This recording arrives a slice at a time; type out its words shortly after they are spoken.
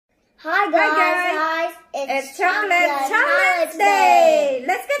Hi guys, it's Chocolate Challenge Day.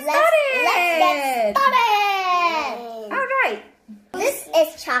 Let's get started. Alright. This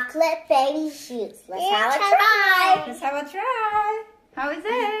is chocolate baby shoes. Let's have a try. Let's have a try. How is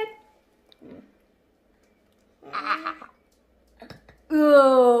it?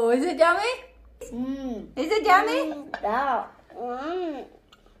 Oh, is it yummy? Is it yummy? Yeah. Wow.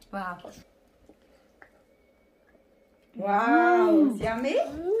 Wow, it's yummy.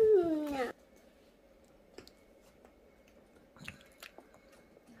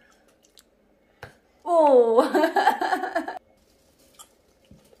 Oh.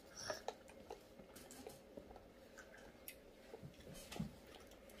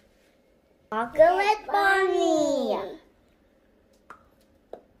 Chocolate bunny.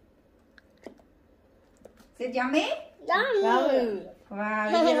 Is it yummy? Yummy. Wow,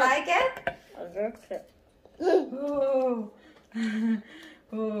 did you like it? Oh.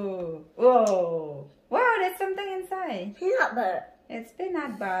 Oh. Whoa. Wow, there's something inside. Peanut butter. It's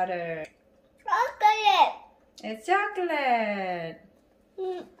peanut butter. Chocolate. It's chocolate.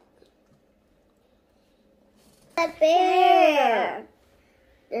 The bear.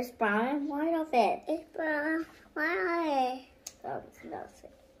 There's brown and white of it. It's brown and white. Oh, that's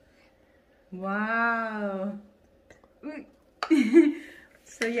it. Wow.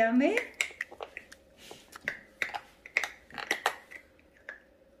 So yummy.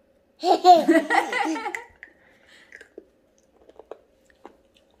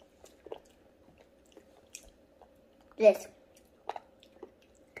 This.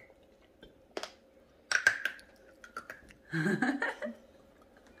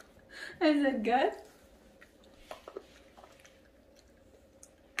 Is it good?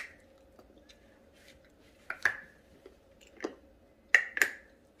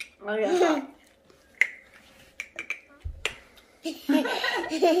 Oh, yeah.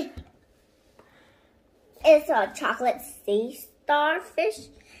 It's a chocolate sea starfish,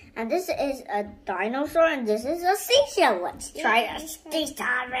 and this is a dinosaur, and this is a seashell. Let's try a sea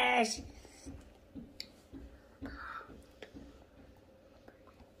starfish.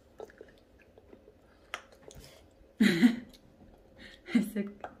 Is it?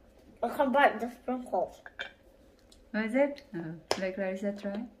 I'll come back the sprinkles. What is it? Oh, let Clarissa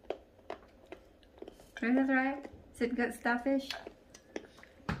try. Clarissa try. Is it good starfish?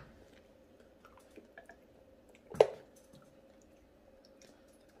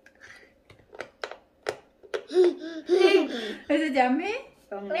 Is it yummy?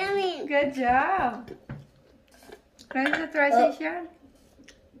 Yummy. Good job. Clarissa try seashell.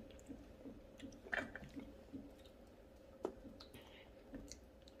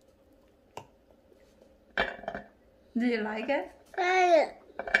 Do you like it?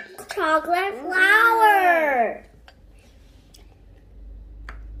 Chocolate flower.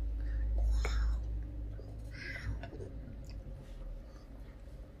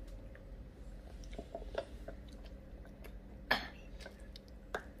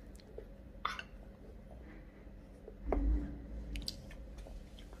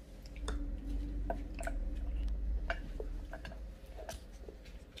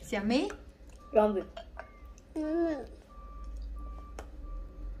 It's yummy? Yummy.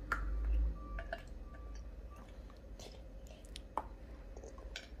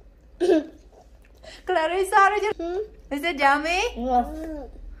 Clarissa, is it yummy? Yes.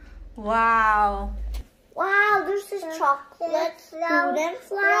 Wow. Wow, this is chocolate food and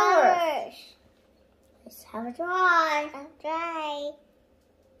flowers. Let's have a try.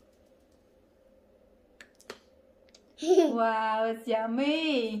 Wow, it's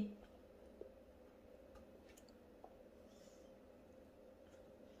yummy.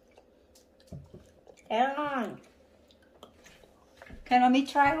 Can mommy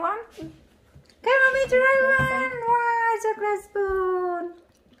try one? Can mommy try one? Wow, chocolate spoon.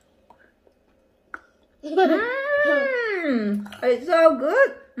 It's so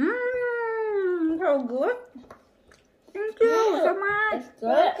good. So good. Thank you so much.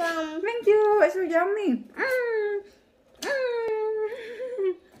 Welcome. Thank you. It's so yummy.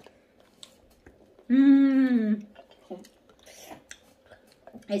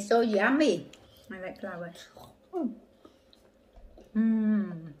 It's so yummy. I like flowers.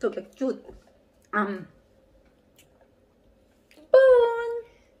 Chút một chút. Spoon.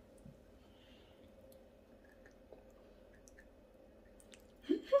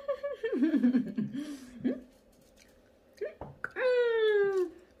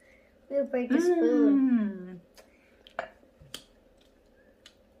 We'll break the spoon.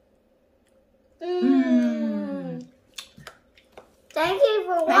 Thank you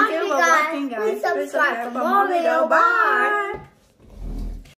for watching, guys. Please subscribe for more videos. Bye.